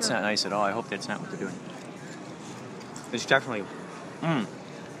 I'm not That's sure. not nice at all. I hope that's not what they're doing. It's definitely...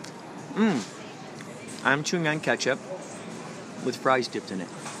 I'm chewing on ketchup with fries dipped in it.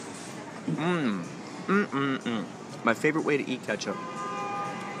 My favorite way to eat ketchup.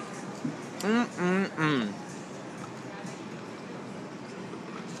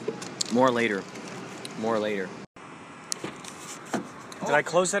 More later. Did I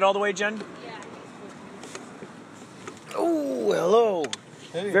close that all the way, Jen? Yeah. Oh, hello.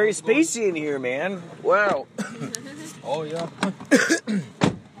 Hey, Very how's it going? spacey in here, man. Wow. Oh, yeah.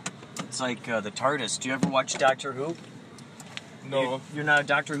 It's like the TARDIS. Do you ever watch Doctor Who? No. You're not a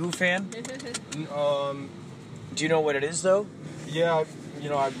Doctor Who fan? Do you know what it is, though? Yeah,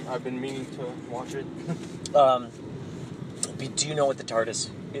 I've been meaning to watch it. Do you know what the TARDIS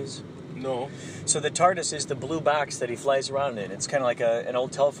is? No. So the TARDIS is the blue box that he flies around in. It's kind of like an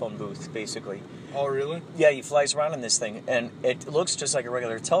old telephone booth, basically. Oh, really? Yeah, he flies around in this thing, and it looks just like a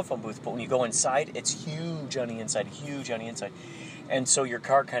regular telephone booth, but when you go inside, it's huge on the inside. And so your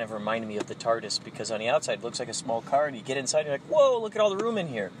car kind of reminded me of the TARDIS, because on the outside it looks like a small car, and you get inside and you're like, whoa, look at all the room in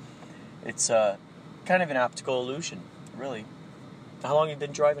here. It's kind of an optical illusion, really. How long have you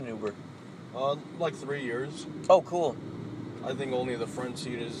been driving Uber? Like 3 years. Oh, cool. I think only the front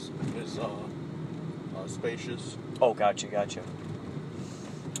seat is spacious. Oh, gotcha.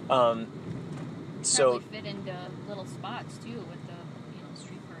 So. Probably fit into little spots too with the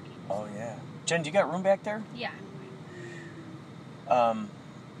street parking. Oh yeah, Jen, do you got room back there? Yeah.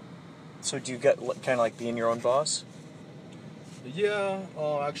 So do you got kind of like being your own boss? Yeah.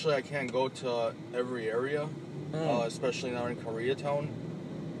 Actually, I can't go to every area, especially now in Koreatown.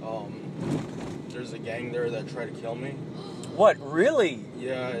 There's a gang there that tried to kill me. What? Really?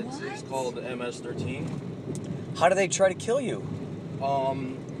 Yeah, it's called MS-13. How do they try to kill you?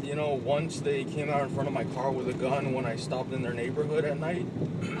 Once they came out in front of my car with a gun when I stopped in their neighborhood at night.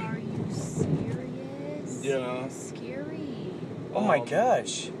 Are you serious? Yeah. Scary. Oh my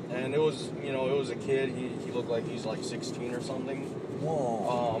gosh. And it was, you know, it was a kid. He looked like he's like 16 or something.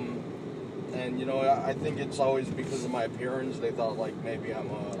 Whoa. And you know, I think it's always because of my appearance. They thought like maybe I'm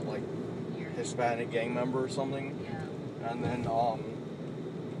a like Hispanic gang member or something. Yeah. And then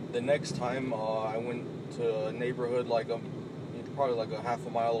the next time I went to a neighborhood like probably like a half a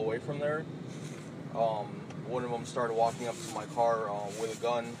mile away from there. One of them started walking up to my car with a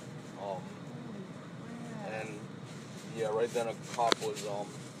gun. And yeah, right then a cop was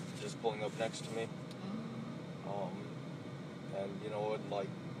just pulling up next to me. And you know what, like,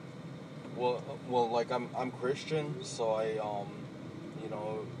 well, like I'm Christian, so I you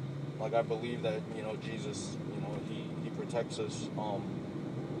know, like I believe that, you know, Jesus, you know, he protects us,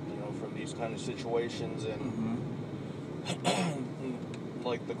 you know, from these kind of situations. And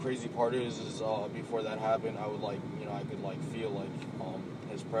like the crazy part is before that happened, I would like, you know, I could like feel like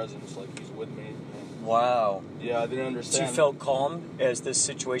his presence, like he's with me. And wow. yeah, I didn't understand. So you felt calm as this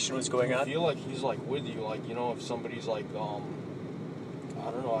situation was going on? I feel like he's like with you, like, you know, if somebody's like I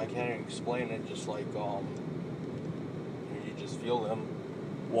don't know, I can't even explain it, just like you just feel them.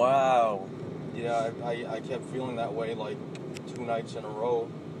 Wow. Yeah, I kept feeling that way like 2 nights in a row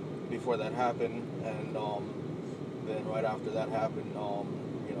before that happened. And then right after that happened,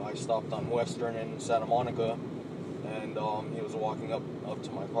 you know, I stopped on Western in Santa Monica, and he was walking up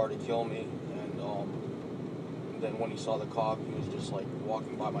to my car to kill me. And then when he saw the cop, he was just like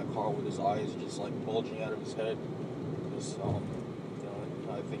walking by my car with his eyes just like bulging out of his head. Just, you know,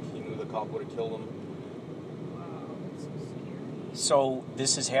 I think he knew the cop would have killed him. So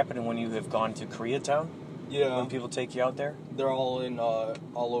this is happening when you have gone to Koreatown? Yeah. When people take you out there? They're all in all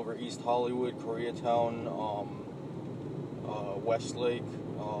over East Hollywood, Koreatown, Westlake,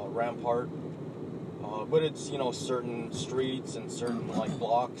 Rampart. But it's, you know, certain streets and certain like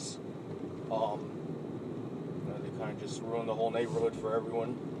blocks. You know, they kind of just ruin the whole neighborhood for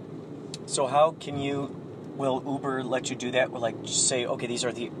everyone. So how can you, will Uber let you do that? Will like just say, okay, these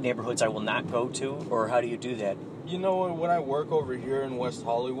are the neighborhoods I will not go to? Or how do you do that? You know, when I work over here in West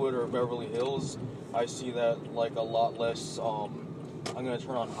Hollywood or Beverly Hills, I see that like a lot less. I'm gonna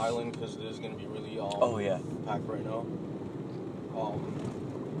turn on Highland because it is gonna be really oh yeah, packed right now.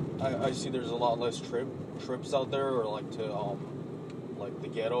 I see there's a lot less trips out there, or like to like the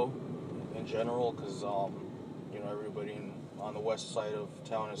ghetto in general, because you know, everybody on the west side of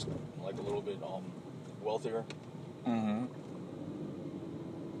town is like a little bit wealthier. Mm-hmm.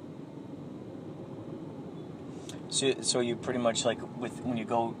 So you pretty much like when you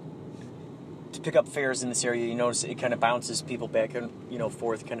go to pick up fares in this area, you notice it kind of bounces people back and, you know,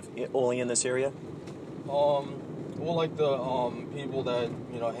 forth, kind of only in this area. Well, like the people that,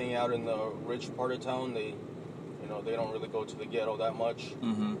 you know, hang out in the rich part of town, they, you know, they don't really go to the ghetto that much.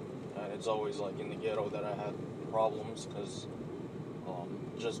 Mm-hmm. And it's always like in the ghetto that I had problems, because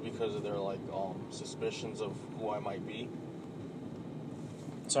just because of their like suspicions of who I might be.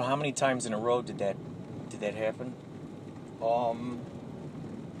 So how many times in a row did that happen?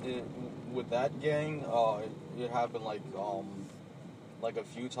 With that gang, it happened like a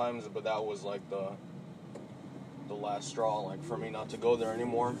few times, but that was like the last straw, like for me not to go there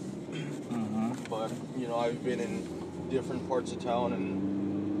anymore. Mm-hmm. But you know, I've been in different parts of town,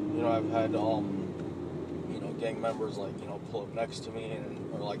 and you know, I've had you know, gang members like, you know, pull up next to me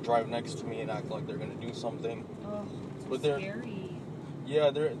or like drive next to me and act like they're gonna do something. Oh, so but they're scary. Yeah,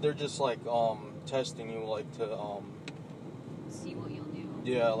 they're just like testing you, like to see what you'll do.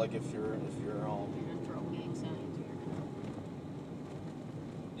 Yeah, like if you're You're gonna throw gang signs, or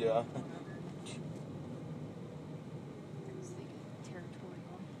you're yeah. It's like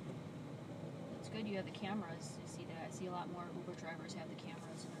territorial. It's good you have the cameras to see that. I see a lot more Uber drivers have the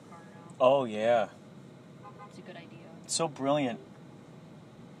cameras in their car now. Oh yeah. It's a good idea. It's so brilliant.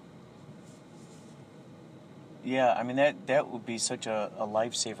 Yeah, I mean that would be such a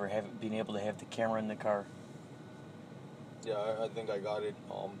lifesaver, being able to have the camera in the car. Yeah, I think I got it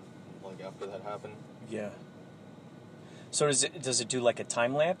like after that happened. Yeah. So does it do like a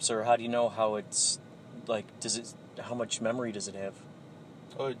time lapse, or how do you know how it's like? How much memory does it have?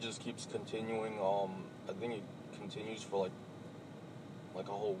 Oh, it just keeps continuing. I think it continues for like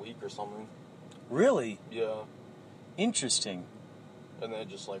a whole week or something. Really? Yeah. Interesting. And then it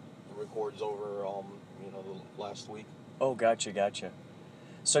just like records over you know, the last week. Oh, gotcha.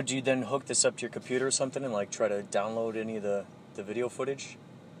 So do you then hook this up to your computer or something and like try to download any of the video footage?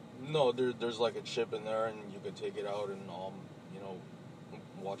 No, there's like a chip in there, and you could take it out and you know,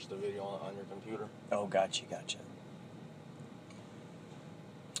 watch the video on your computer. Oh, gotcha.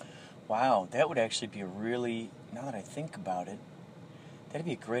 Wow, that would actually be now that I think about it, that'd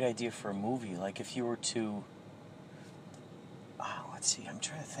be a great idea for a movie. Like if you were to, let's see, I'm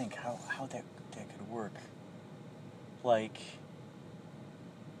trying to think how that could work. Like,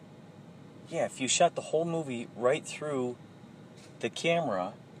 yeah, if you shot the whole movie right through the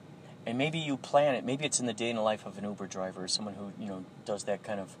camera, and maybe you plan it, maybe it's in the day in the life of an Uber driver, or someone who, does that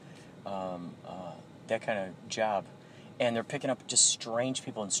kind of job, and they're picking up just strange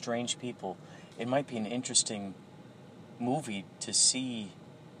people, it might be an interesting movie to see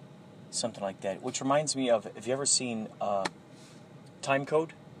something like that. Which reminds me of, have you ever seen Time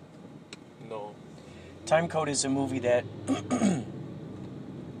Code? No. Time Code is a movie that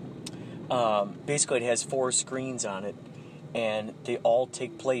basically it has 4 screens on it, and they all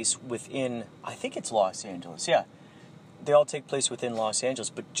take place within, I think it's Los Angeles, yeah. They all take place within Los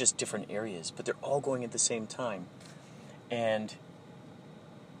Angeles, but just different areas. But they're all going at the same time. And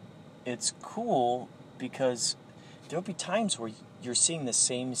it's cool because there'll be times where you're seeing the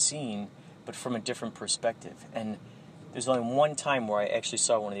same scene, but from a different perspective. And there's only one time where I actually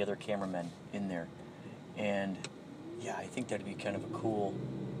saw one of the other cameramen in there. And yeah, I think that'd be kind of a cool,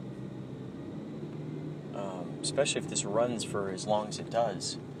 especially if this runs for as long as it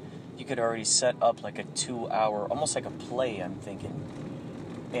does. You could already set up like a 2-hour, almost like a play, I'm thinking.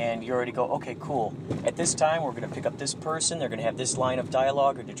 And you already go, okay, cool. At this time, we're going to pick up this person. They're going to have this line of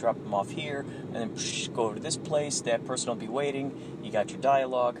dialogue, or to drop them off here, and then go over to this place. That person will be waiting. You got your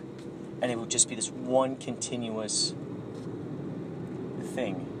dialogue. And it would just be this one continuous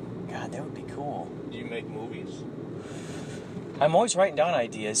thing. God, that would be cool. Do you make movies? I'm always writing down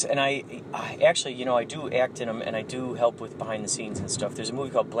ideas, and I actually, I do act in them, and I do help with behind the scenes and stuff. There's a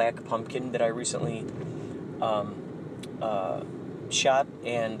movie called Black Pumpkin that I recently shot,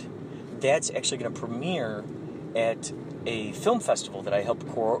 and that's actually going to premiere at a film festival that I help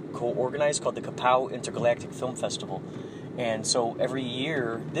co-organize called the Kapow Intergalactic Film Festival. And so every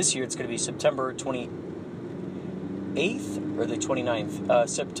year, this year it's going to be September 28th or the 29th,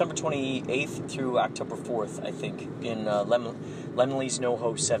 September 28th through October 4th, I think, in Lemley's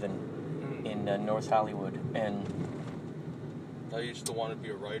NoHo 7 in North Hollywood. And I used to want to be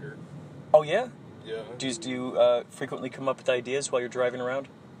a writer. Oh yeah? Yeah. Do you frequently come up with ideas while you're driving around?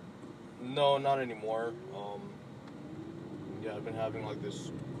 No, not anymore. Yeah, I've been having like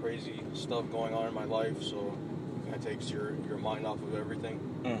this crazy stuff going on in my life, so it kind of takes your mind off of everything.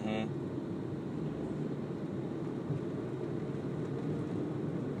 Mm-hmm.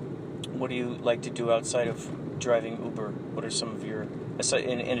 What do you like to do outside of driving Uber? What are some of your,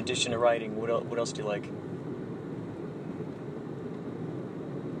 in addition to riding, what else do you like?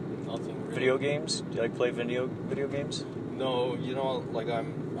 Nothing really. Video games? Do you like play video games? No, like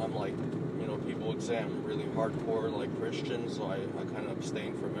I'm like, people would say I'm really hardcore, like Christian, so I kind of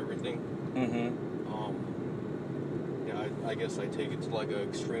abstain from everything. Mm-hmm. Yeah, I guess I take it to like an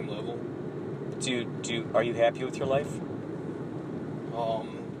extreme level. Are you happy with your life?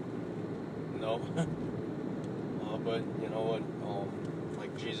 No. But you know what?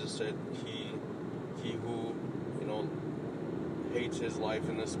 Like Jesus said, he who hates his life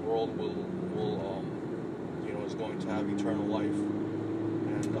in this world will is going to have eternal life.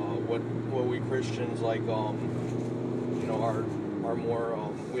 And what we Christians like are more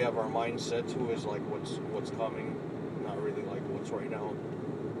we have our mindset to is like what's coming, not really like what's right now.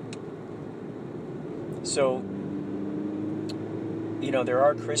 So there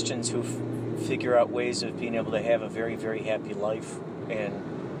are Christians who figure out ways of being able to have a very, very happy life, and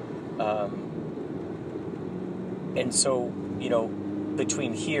so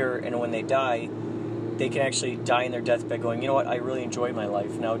between here and when they die, they can actually die in their deathbed going, I really enjoy my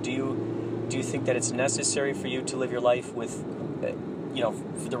life. Now, do you think that it's necessary for you to live your life with,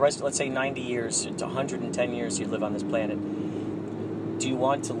 for the rest, let's say 90 years to 110 years you live on this planet? Do you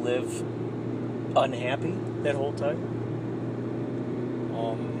want to live unhappy that whole time?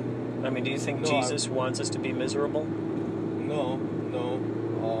 Do you think Jesus wants us to be miserable? No.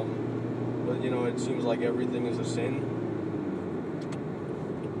 But it seems like everything is a sin.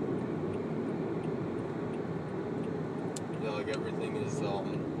 Yeah, like everything is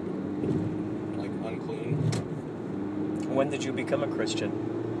like unclean. When did you become a Christian?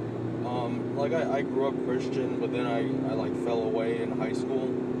 Like I grew up Christian, but then I like fell away in high school,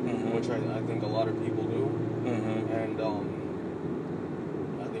 mm-hmm. which I think a lot of people do. Mm-hmm. And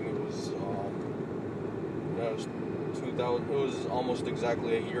I think it was 2000. It was almost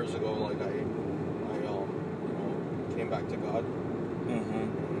exactly 8 years ago. Like I came back to God. Mm-hmm.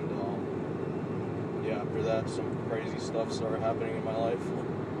 And yeah, after that, some crazy stuff started happening in my life.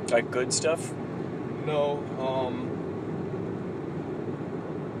 Like good stuff? No.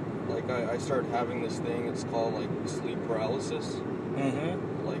 Like I started having this thing. It's called like sleep paralysis.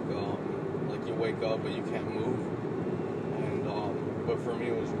 Mm-hmm. Like you wake up but you can't move, and but for me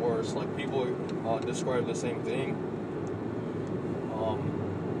it was worse. Like, people describe the same thing,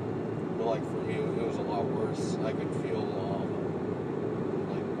 but like for me it was a lot worse. I could feel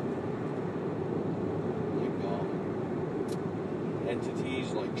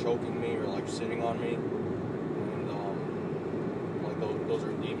entities like choking me or like sitting on me, and like those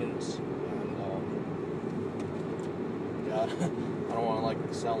are demons. And yeah, I don't want to like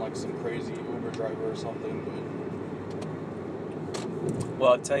sound like some crazy Uber driver or something, but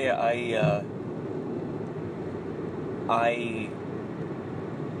Well, I'll tell you, I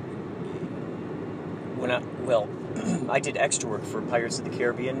did extra work for Pirates of the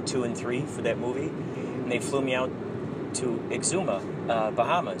Caribbean 2 and 3 for that movie, and they flew me out to Exuma,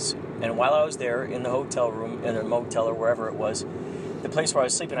 Bahamas. And while I was there in the hotel room, in a motel or wherever it was, the place where I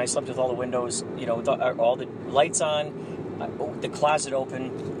was sleeping, I slept with all the windows, all the lights on, the closet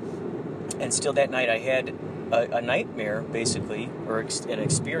open, and still that night I had a nightmare, basically, or an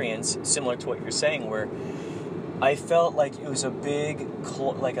experience similar to what you're saying, where I felt like it was a big,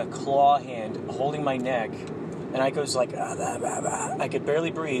 like a claw hand holding my neck, and I was like, I could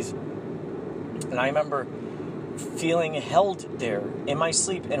barely breathe. And I remember feeling held there in my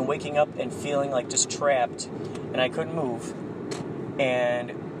sleep and waking up and feeling like just trapped, and I couldn't move.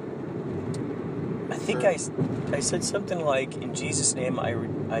 And I think I said something like, in Jesus' name, I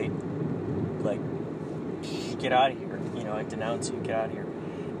like, get out of here. I denounce you, get out of here.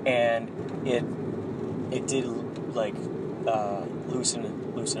 And it did like loosen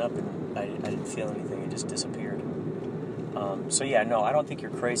up, and I didn't feel anything. It just disappeared. So yeah, no, I don't think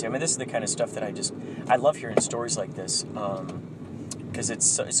you're crazy. I mean, this is the kind of stuff that I love hearing stories like this, because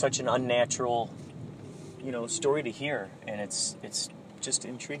it's such an unnatural, story to hear, and it's just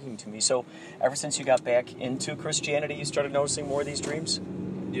intriguing to me. So, ever since you got back into Christianity, you started noticing more of these dreams?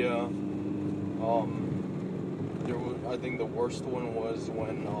 yeah. I think the worst one was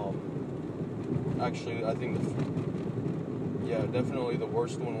when, actually, I think, definitely the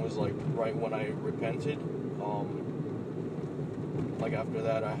worst one was, like, right when I repented. Like, after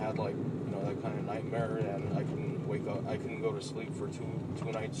that, I had, like, that kind of nightmare, and I couldn't wake up, I couldn't go to sleep for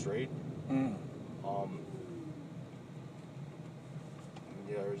two nights straight.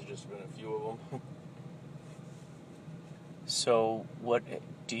 Yeah, there's just been a few of them. So, what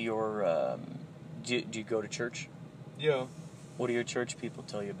do your do you go to church? Yeah. What do your church people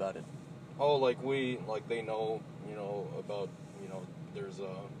tell you about it? Oh, they know, about, there's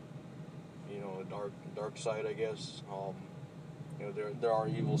a dark side, I guess. There are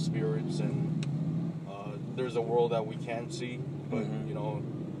evil spirits, and there's a world that we can't see, but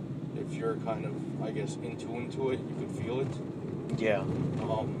if you're kind of, I guess, in tune to it, you can feel it. Yeah.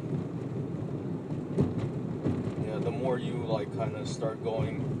 The more you like kind of start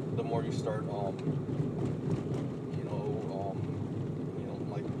going, the more you start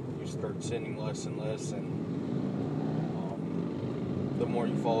like you start sinning less and less, and the more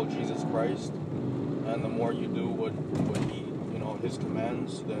you follow Jesus Christ, and the more you do what he, his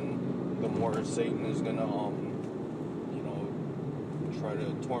commands, then the more Satan is gonna try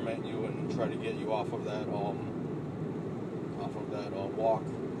to torment you and try to get you off of that walk,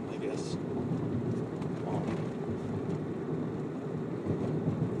 I guess.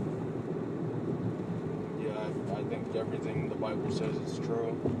 I think everything the Bible says is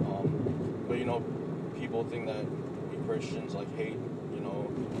true. But people think that we Christians like hate,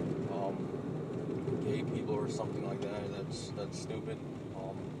 gay people or something like that. That's stupid.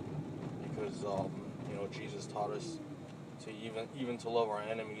 Because Jesus taught us to even to love our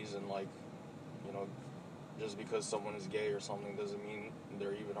enemies, and just because someone is gay or something doesn't mean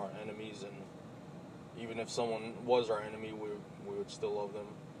they're even our enemies. And even if someone was our enemy, we would still love them.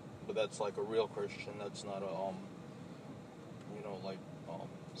 But that's like a real Christian. That's not a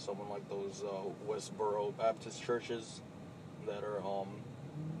someone like those Westboro Baptist churches that are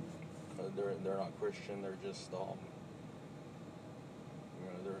they're not Christian. They're just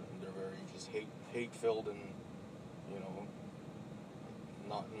they're very just hate filled, and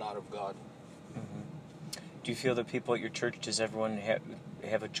not of God. Mm-hmm. Do you feel that people at your church, does everyone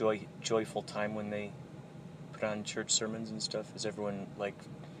have a joyful time when they put on church sermons and stuff? Is everyone like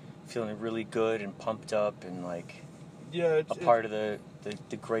feeling really good and pumped up, and like part of the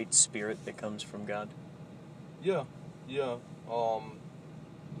great spirit that comes from God? Yeah.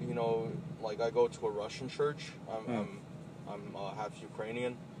 Like I go to a Russian church. I'm half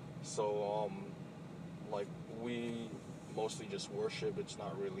Ukrainian, so like we mostly just worship. It's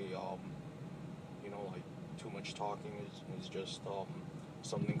not really like too much talking. It's just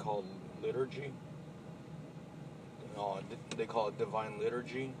something called liturgy. They call it divine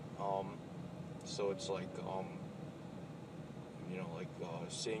liturgy. So it's like like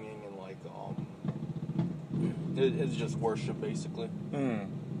singing and like it's just worship basically.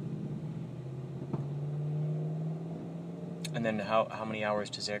 And then how many hours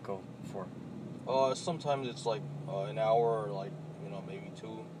does that go for? Sometimes it's like an hour or like maybe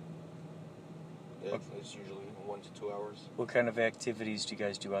 2. It's usually 1 to 2 hours. What kind of activities do you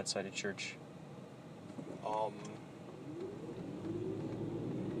guys do outside of church?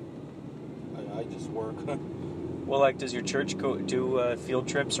 I just work. Well, like, does your church do field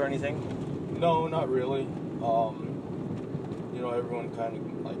trips or anything? No, not really. Everyone kind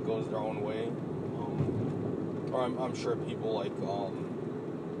of like goes their own way. Or I'm sure people like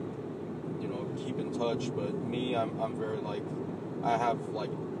keep in touch, but me, I'm very like I have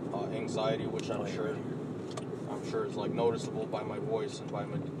like anxiety, which I'm sure is like noticeable by my voice and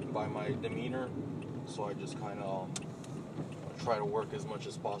by my demeanor. So I just kind of try to work as much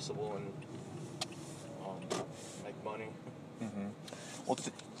as possible and make money. Mm-hmm. Well,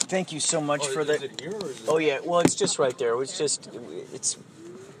 thank you so much for is the. It here or is it oh yeah, well it's just right there. It's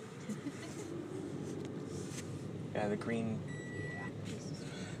yeah, the green.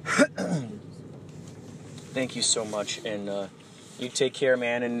 Thank you so much, and you take care,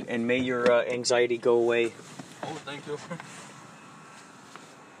 man, and may your anxiety go away. Oh, thank you.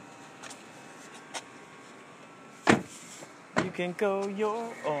 You can go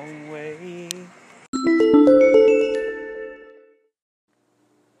your own way.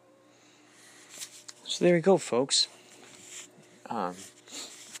 So there you go, folks. 2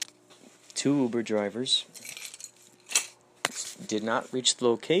 Uber drivers did not reach the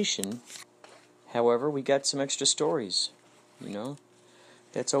location. However, we got some extra stories.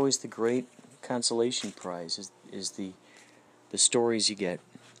 That's always the great consolation prize is the stories you get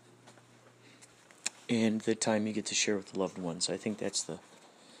and the time you get to share with the loved ones. I think that's the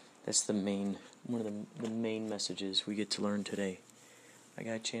main one of the main messages we get to learn today. I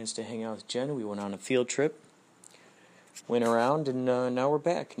got a chance to hang out with Jen. We went on a field trip, went around, and now we're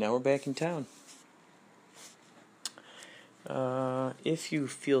back. Now we're back in town. If you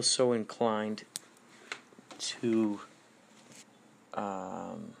feel so inclined to,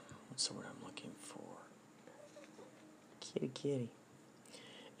 what's the word I'm looking for? Kitty.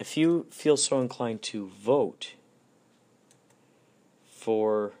 If you feel so inclined to vote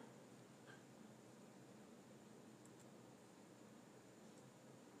for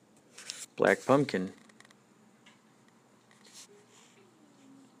Black Pumpkin,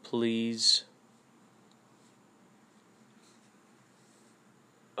 please.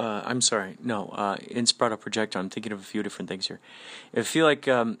 I'm sorry. No, Inspirato Projecto. I'm thinking of a few different things here. If you feel like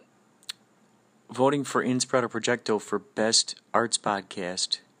voting for Inspirato Projecto for Best Arts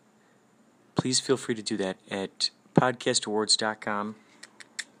Podcast, please feel free to do that at podcastawards.com.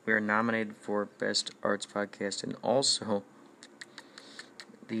 We are nominated for Best Arts Podcast and also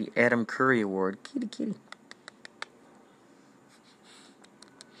the Adam Curry Award. Kitty.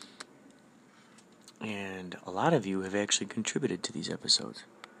 And a lot of you have actually contributed to these episodes.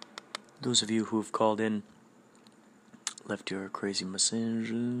 Those of you who have called in, left your crazy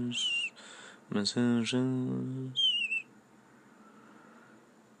messages.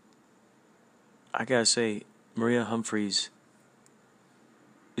 I gotta say, Maria Humphreys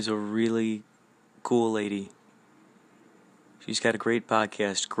is a really cool lady. She's got a great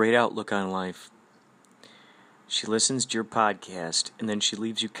podcast, great outlook on life. She listens to your podcast, and then she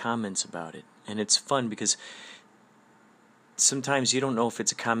leaves you comments about it. And it's fun because sometimes you don't know if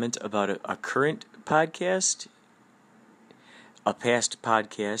it's a comment about a current podcast, a past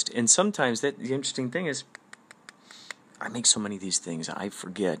podcast, and sometimes the interesting thing is, I make so many of these things, I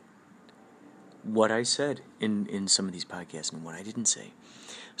forget what I said in some of these podcasts and what I didn't say.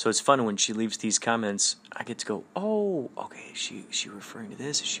 So it's fun when she leaves these comments, I get to go, oh, okay, is she referring to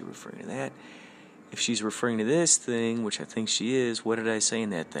this? Is she referring to that? If she's referring to this thing, which I think she is, what did I say in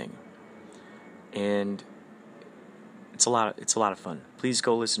that thing? And it's a lot of fun. Please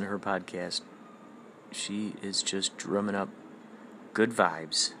go listen to her podcast. She is just drumming up good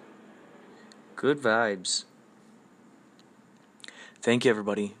vibes. Good vibes. Thank you,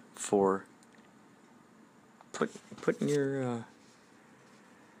 everybody, for putting your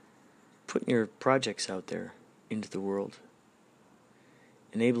projects out there into the world,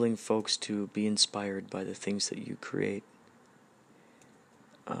 enabling folks to be inspired by the things that you create.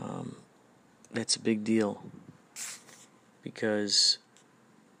 That's a big deal because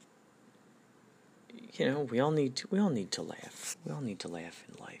we all need to laugh. We all need to laugh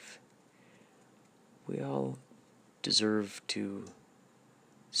in life. We all deserve to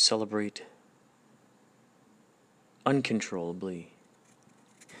celebrate uncontrollably.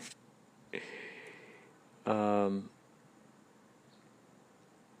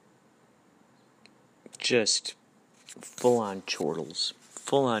 just full-on chortles,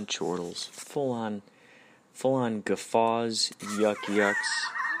 full-on guffaws, yucks,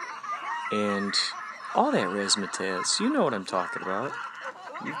 and all that razzmatazz. You know what I'm talking about.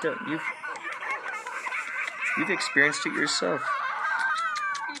 You've experienced it yourself.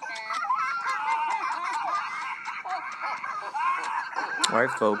 All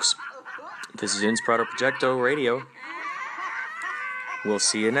right, folks. This is Inspirato Projecto Radio. We'll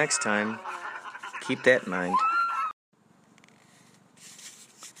see you next time. Keep that in mind.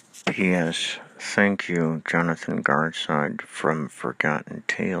 P.S. Thank you, Jonathan Garside from Forgotten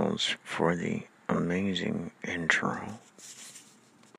Tales, for the amazing intro.